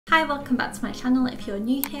Hi, welcome back to my channel. If you're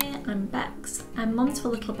new here, I'm Bex. I'm mum to a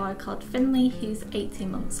little boy called Finley who's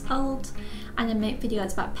 18 months old, and I make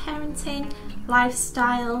videos about parenting,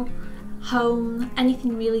 lifestyle, home,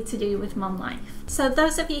 anything really to do with mum life. So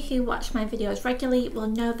those of you who watch my videos regularly will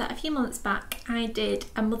know that a few months back I did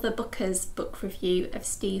a Mother Booker's book review of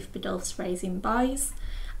Steve Biddulph's Raising Boys,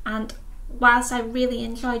 and whilst I really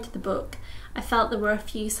enjoyed the book, I felt there were a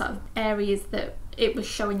few sort of areas that it was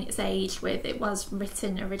showing its age with. It was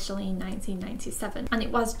written originally in 1997 and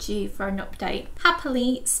it was due for an update.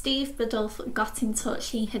 Happily, Steve Biddulph got in touch.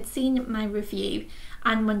 He had seen my review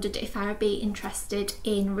and wondered if I would be interested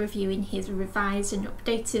in reviewing his revised and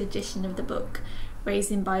updated edition of the book,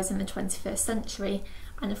 Raising Boys in the 21st Century,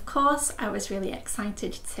 and of course I was really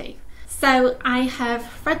excited too. So I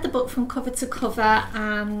have read the book from cover to cover,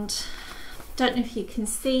 and don't know if you can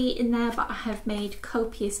see in there, but I have made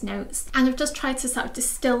copious notes and I've just tried to sort of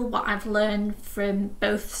distill what I've learned from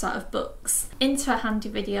both sort of books into a handy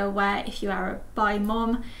video where if you are a boy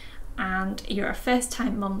mum and you're a first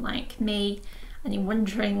time mum like me and you're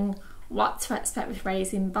wondering what to expect with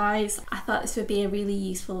raising boys, I thought this would be a really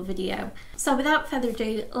useful video. So without further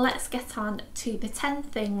ado, let's get on to the 10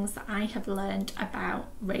 things that I have learned about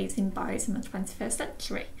raising boys in the 21st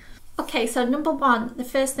century. Okay, so number one, the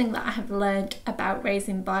first thing that I have learned about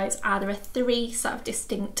raising boys are there are 3 sort of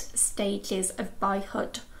distinct stages of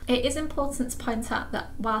boyhood. It is important to point out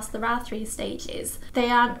that whilst there are 3 stages, they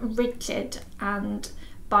aren't rigid and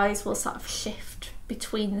boys will sort of shift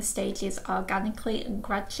between the stages organically and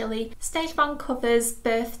gradually. Stage 1 covers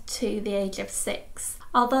birth to the age of 6.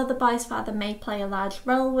 Although the boy's father may play a large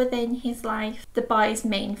role within his life, the boy's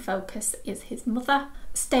main focus is his mother.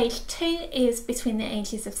 Stage 2 is between the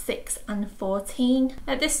ages of 6 and 14.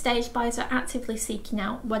 At this stage, boys are actively seeking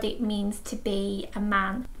out what it means to be a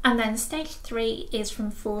man. And then stage 3 is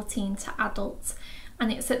from 14 to adult.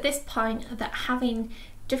 And it's at this point that having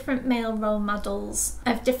different male role models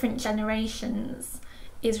of different generations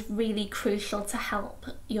is really crucial to help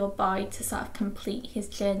your boy to sort of complete his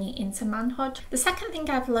journey into manhood. The second thing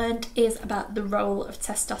I've learned is about the role of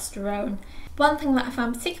testosterone. One thing that I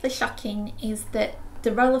found particularly shocking is that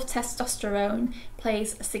the role of testosterone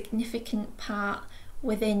plays a significant part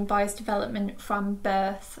within boys' development from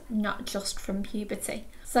birth, not just from puberty.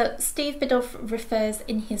 So Steve Biddulph refers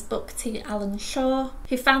in his book to Alan Shaw,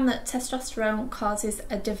 who found that testosterone causes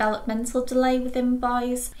a developmental delay within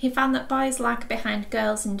boys. He found that boys lag behind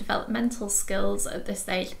girls in developmental skills at this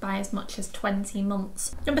age by as much as 20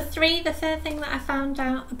 months. Number 3, the third thing that I found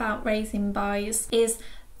out about raising boys is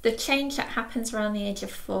the change that happens around the age of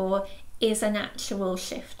 4 is an actual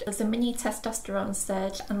shift. There's a mini testosterone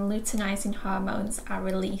surge and luteinizing hormones are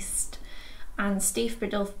released. And Steve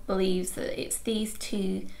Biddulph believes that it's these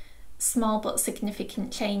 2 small but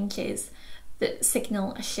significant changes that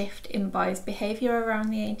signal a shift in boys' behaviour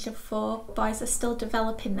around the age of 4. Boys are still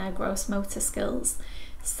developing their gross motor skills,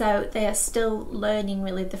 so they are still learning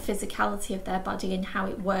really the physicality of their body and how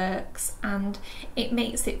it works, and it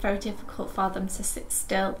makes it very difficult for them to sit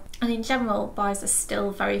still. And in general, boys are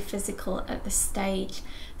still very physical at this stage,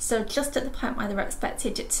 so just at the point where they're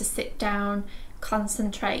expected to sit down,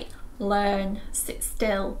 concentrate, learn, sit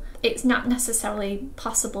still, it's not necessarily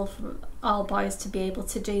possible for all boys to be able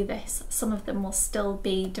to do this. Some of them will still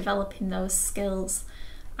be developing those skills,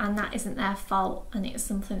 and that isn't their fault, and it's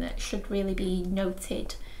something that should really be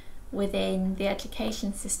noted within the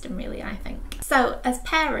education system, really, I think. So as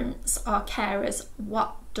parents or carers,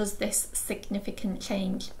 what does this significant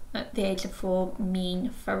change at the age of 4 mean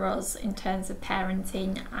for us in terms of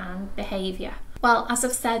parenting and behaviour? Well, as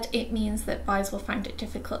I've said, it means that boys will find it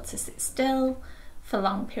difficult to sit still for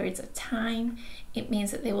long periods of time. It means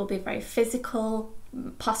that they will be very physical,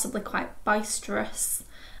 possibly quite boisterous,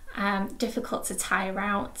 difficult to tire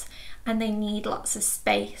out, and they need lots of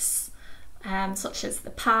space, such as the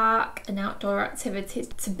park and outdoor activities,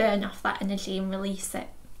 to burn off that energy and release it.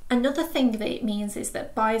 Another thing that it means is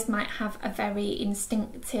that boys might have a very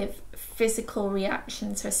instinctive physical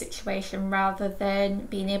reaction to a situation rather than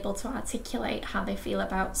being able to articulate how they feel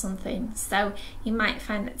about something. So you might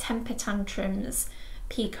find that temper tantrums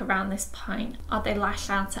peak around this point, or they lash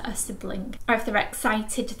out at a sibling, or if they're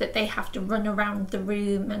excited that they have to run around the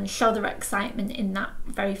room and show their excitement in that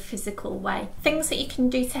very physical way. Things that you can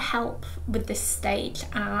do to help with this stage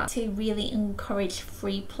are to really encourage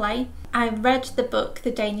free play. I read the book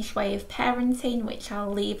The Danish Way of Parenting, which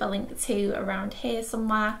I'll leave a link to around here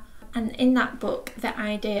somewhere. And in that book, the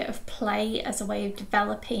idea of play as a way of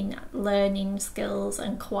developing learning skills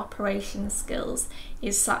and cooperation skills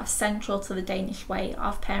is sort of central to the Danish way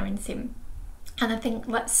of parenting. And I think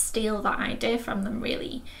let's steal that idea from them,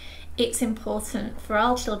 really. It's important for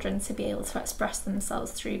all children to be able to express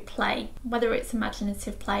themselves through play, whether it's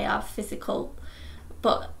imaginative play or physical,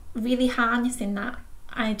 but really harnessing that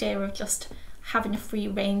idea of just having a free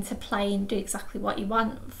rein to play and do exactly what you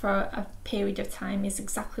want for a period of time is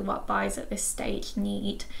exactly what boys at this stage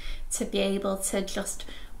need to be able to just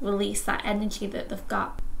release that energy that they've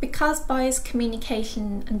got. Because boys'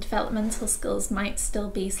 communication and developmental skills might still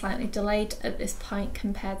be slightly delayed at this point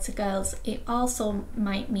compared to girls, it also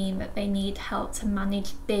might mean that they need help to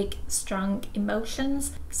manage big, strong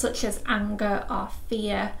emotions such as anger or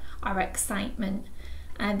fear or excitement.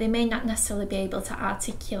 And they may not necessarily be able to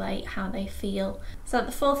articulate how they feel. So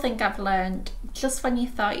the fourth thing I've learned, just when you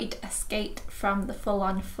thought you'd escaped from the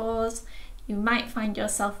full-on 4s, you might find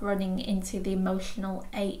yourself running into the emotional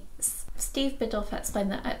 8s. Steve Biddulph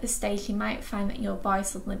explained that at this stage you might find that your boy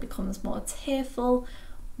suddenly becomes more tearful,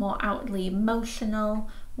 more outwardly emotional,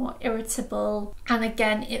 more irritable, and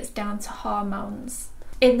again it's down to hormones.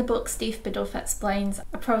 In the book, Steve Biddulph explains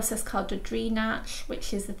a process called DANISH,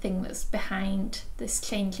 which is the thing that's behind this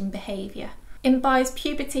change in behaviour. In boys,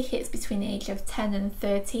 puberty hits between the age of 10 and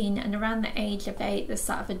 13, and around the age of 8 there's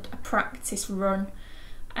sort of a practice run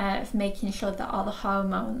of making sure that all the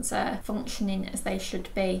hormones are functioning as they should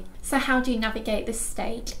be. So how do you navigate this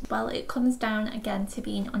stage? Well, it comes down again to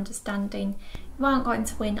being understanding. You aren't going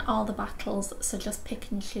to win all the battles, so just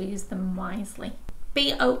pick and choose them wisely.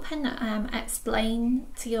 Be open, explain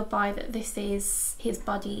to your boy that this is his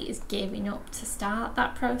body is gearing up to start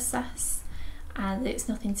that process and it's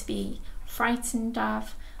nothing to be frightened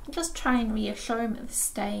of. And just try and reassure him at this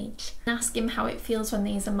stage. And ask him how it feels when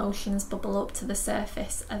these emotions bubble up to the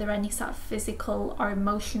surface. Are there any sort of physical or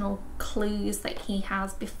emotional clues that he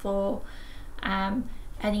has before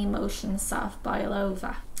any emotions sort of boil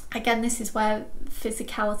over? Again, this is where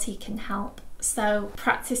physicality can help. So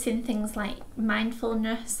practicing things like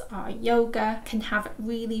mindfulness or yoga can have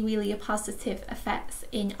really positive effects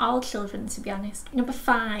in all children, to be honest. Number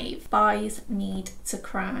 5, boys need to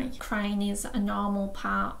cry. Crying is a normal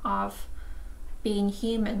part of being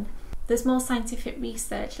human. There's more scientific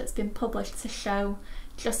research that's been published to show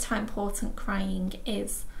just how important crying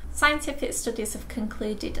is. Scientific studies have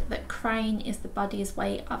concluded that crying is the body's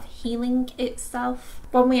way of healing itself.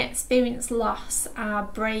 When we experience loss, our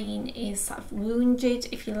brain is sort of wounded,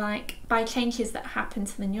 if you like, by changes that happen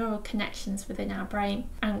to the neural connections within our brain.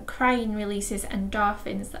 And crying releases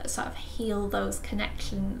endorphins that sort of heal those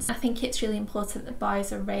connections. I think it's really important that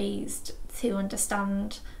boys are raised to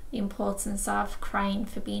understand the importance of crying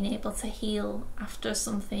for being able to heal after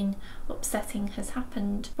something upsetting has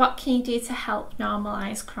happened. What can you do to help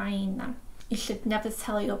normalise crying then? You should never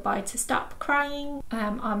tell your boy to stop crying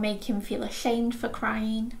or make him feel ashamed for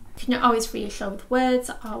crying. You can always reassure with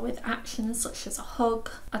words or with actions such as a hug,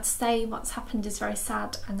 or to say what's happened is very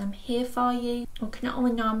sad and I'm here for you. We can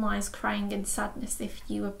only normalise crying and sadness if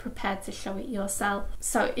you are prepared to show it yourself.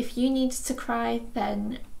 So if you need to cry,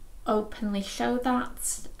 then openly show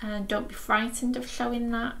that, and don't be frightened of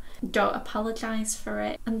showing that. Don't apologise for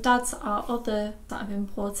it. And dads or other sort of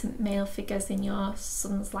important male figures in your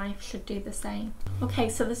son's life should do the same. Okay,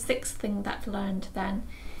 so the 6th thing that I've learned then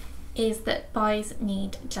is that boys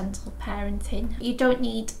need gentle parenting. You don't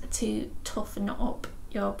need to toughen up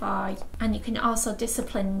your boy, and you can also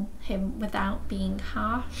discipline him without being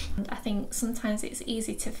harsh. And I think sometimes it's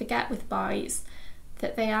easy to forget with boys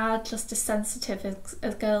that they are just as sensitive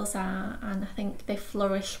as girls are, and I think they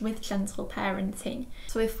flourish with gentle parenting.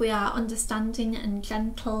 So if we are understanding and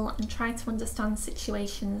gentle and try to understand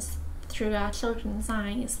situations through our children's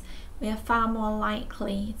eyes, we are far more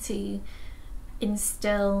likely to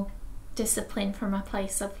instill discipline from a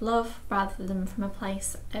place of love rather than from a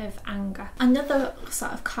place of anger. Another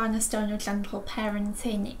sort of cornerstone of gentle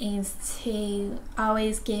parenting is to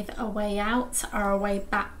always give a way out or a way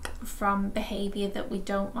back from behaviour that we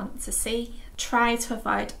don't want to see. Try to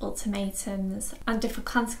avoid ultimatums, and if a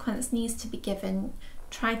consequence needs to be given,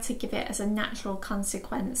 try to give it as a natural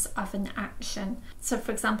consequence of an action. So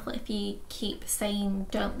for example, if you keep saying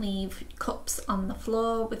don't leave cups on the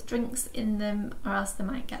floor with drinks in them or else they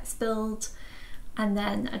might get spilled, and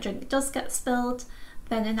then a drink does get spilled,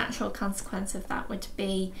 then a natural consequence of that would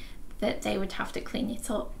be that they would have to clean it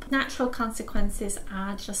up. Natural consequences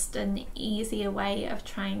are just an easier way of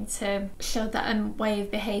trying to show that a way of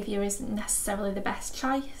behaviour isn't necessarily the best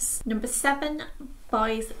choice. Number 7,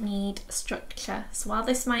 boys need structure. So while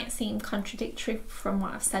this might seem contradictory from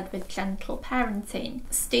what I've said with gentle parenting,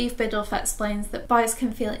 Steve Biddulph explains that boys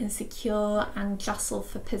can feel insecure and jostle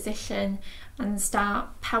for position and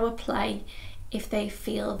start power play if they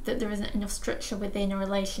feel that there isn't enough structure within a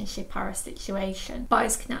relationship or a situation.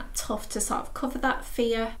 Boys can act tough to sort of cover that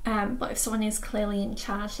fear, but if someone is clearly in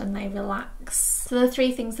charge, then they relax. So the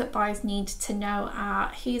 3 things that boys need to know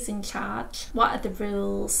are who's in charge, what are the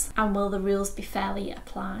rules, and will the rules be fairly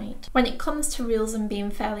applied. When it comes to rules and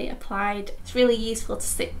being fairly applied, it's really useful to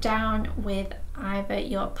sit down with either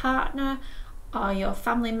your partner or your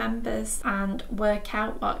family members and work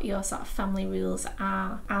out what your sort of family rules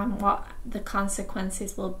are and what the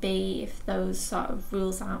consequences will be if those sort of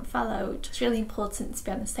rules aren't followed. It's really important to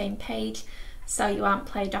be on the same page so you aren't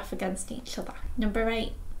played off against each other. Number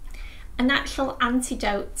 8. A natural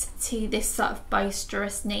antidote to this sort of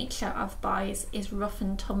boisterous nature of boys is rough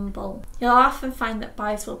and tumble. You'll often find that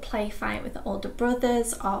boys will play fight with older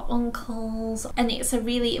brothers or uncles, and it's a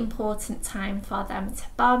really important time for them to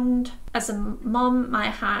bond. As a mum, my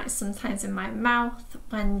heart is sometimes in my mouth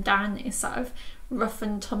when Dan is sort of rough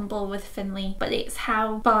and tumble with Finley, but it's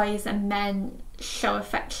how boys and men show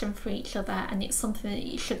affection for each other, and it's something that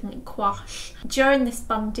you shouldn't quash. During this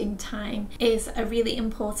bonding time is a really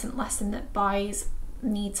important lesson that boys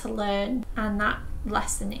need to learn, and that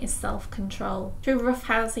lesson is self-control. Through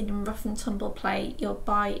roughhousing and rough and tumble play, your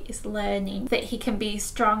boy is learning that he can be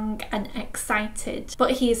strong and excited,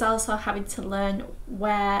 but he is also having to learn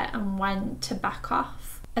where and when to back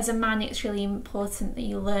off. As a man, it's really important that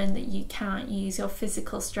you learn that you can't use your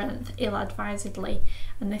physical strength ill-advisedly,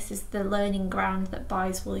 and this is the learning ground that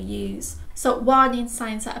boys will use. So warning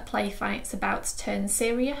signs that a play fight's about to turn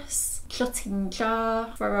serious: jutting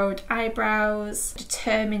jaw, furrowed eyebrows,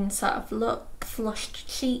 determined sort of look, flushed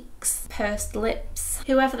cheeks, pursed lips.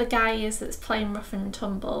 Whoever the guy is that's playing rough and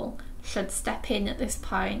tumble should step in at this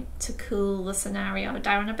point to cool the scenario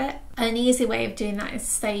down a bit. An easy way of doing that is to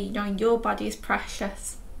say, you know, your body is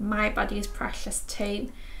precious, my body is precious too,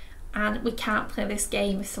 and we can't play this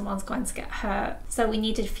game if someone's going to get hurt. So we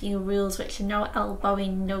needed a few rules, which are no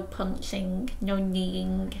elbowing, no punching, no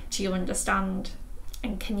kneeing. Do you understand?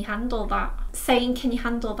 And can you handle that? Saying can you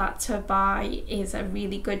handle that to a boy is a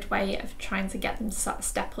really good way of trying to get them to sort of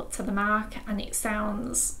step up to the mark, and it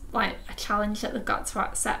sounds like a challenge that they've got to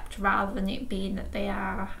accept rather than it being that they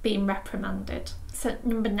are being reprimanded. So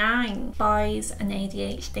number 9, boys and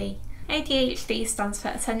ADHD. ADHD stands for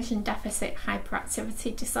Attention Deficit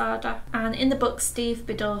Hyperactivity Disorder, and in the book Steve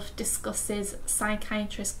Biddulph discusses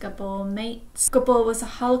psychiatrist Gabor Mates. Gabor was a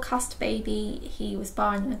Holocaust baby. He was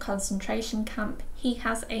born in a concentration camp. He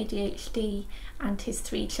has ADHD and his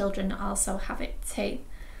 3 children also have it too.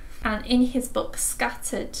 And in his book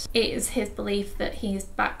Scattered, it is his belief that he's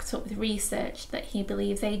backed up with research that he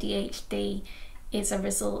believes ADHD is a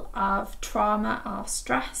result of trauma or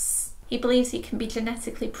stress. He believes he can be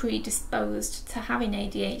genetically predisposed to having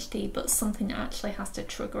ADHD, but something actually has to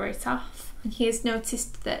trigger it off. And he has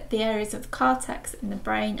noticed that the areas of the cortex in the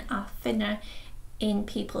brain are thinner in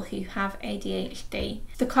people who have ADHD.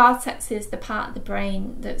 The cortex is the part of the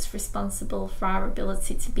brain that's responsible for our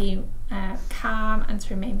ability to be calm and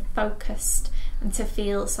to remain focused and to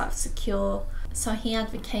feel sort of secure. So he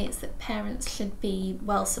advocates that parents should be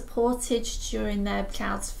well supported during their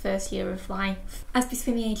child's first year of life. As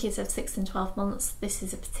between the ages of 6 and 12 months, this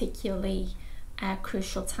is a particularly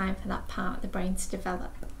crucial time for that part of the brain to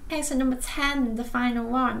develop. Okay, so number 10, the final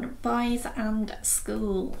one, boys and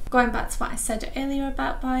school. Going back to what I said earlier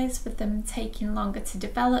about boys, with them taking longer to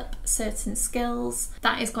develop certain skills,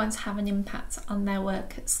 that is going to have an impact on their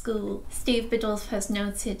work at school. Steve Biddulph has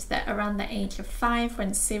noted that around the age of 5,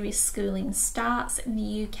 when serious schooling starts in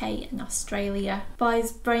the UK and Australia,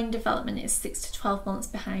 boys' brain development is 6 to 12 months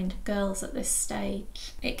behind girls at this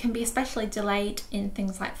stage. It can be especially delayed in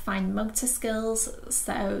things like fine motor skills,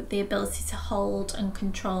 so the ability to hold and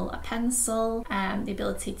control a pencil, the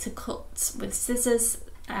ability to cut with scissors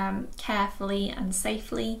carefully and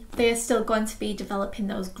safely. They are still going to be developing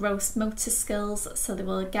those gross motor skills, so they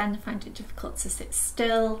will again find it difficult to sit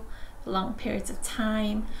still for long periods of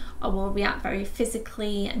time, or will react very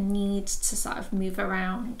physically and need to sort of move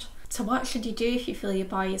around. So what should you do if you feel your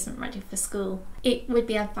boy isn't ready for school? It would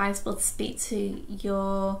be advisable to speak to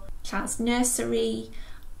your child's nursery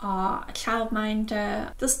or a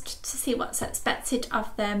childminder, just to see what's expected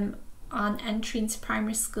of them on entry into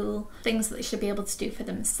primary school, things that they should be able to do for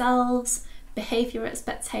themselves, behaviour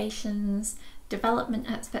expectations, development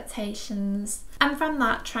expectations, and from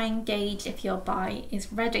that try and gauge if your boy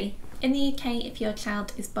is ready. In the UK, if your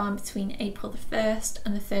child is born between April the 1st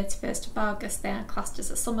and the 31st of August, they are classed as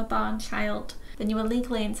a summer-born child. Then you are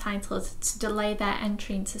legally entitled to delay their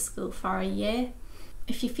entry into school for a year.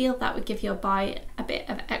 If you feel that would give your boy a bit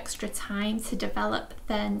of extra time to develop,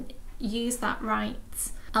 then use that right.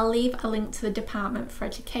 I'll leave a link to the Department for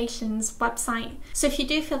Education's website. So if you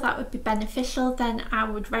do feel that would be beneficial, then I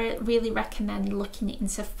would really recommend looking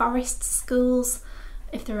into forest schools,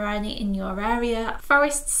 if there are any in your area.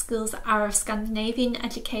 Forest schools are a Scandinavian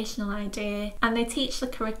educational idea, and they teach the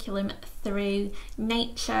curriculum through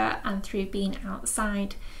nature and through being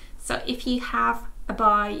outside. So if you have a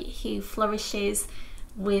boy who flourishes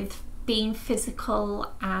with being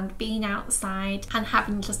physical and being outside and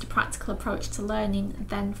having just a practical approach to learning,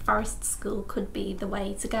 then forest school could be the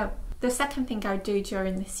way to go. The second thing I would do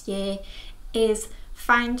during this year is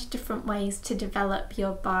find different ways to develop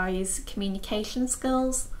your boy's communication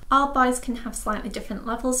skills. All boys can have slightly different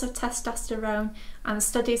levels of testosterone, and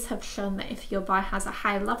studies have shown that if your boy has a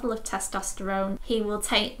high level of testosterone, he will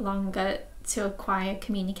take longer to acquire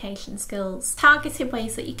communication skills. Targeted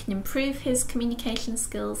ways that you can improve his communication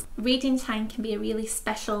skills. Reading time can be a really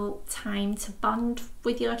special time to bond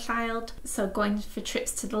with your child. So going for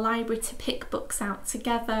trips to the library to pick books out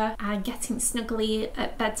together and getting snuggly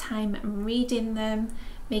at bedtime and reading them,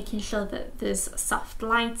 making sure that there's soft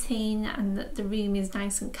lighting and that the room is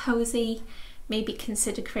nice and cozy. Maybe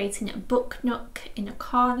consider creating a book nook in a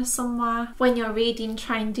corner somewhere. When you're reading,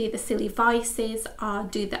 try and do the silly voices or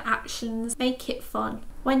do the actions. Make it fun.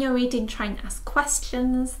 When you're reading, try and ask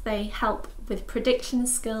questions. They help with prediction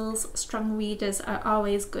skills. Strong readers are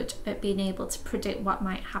always good at being able to predict what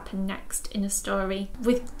might happen next in a story.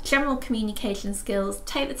 With general communication skills,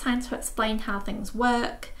 take the time to explain how things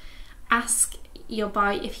work. Ask your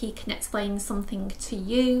boy if he can explain something to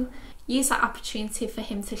you. Use that opportunity for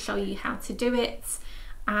him to show you how to do it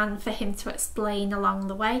and for him to explain along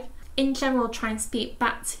the way. In general, try and speak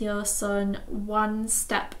back to your son one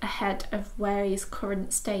step ahead of where his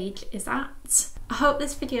current stage is at. I hope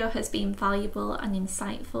this video has been valuable and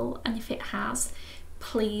insightful, and if it has,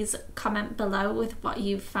 please comment below with what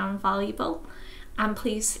you've found valuable, and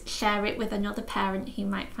please share it with another parent who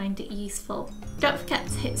might find it useful. Don't forget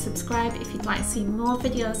to hit subscribe if you'd like to see more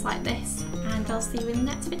videos like this, and I'll see you in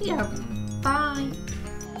the next video. Bye!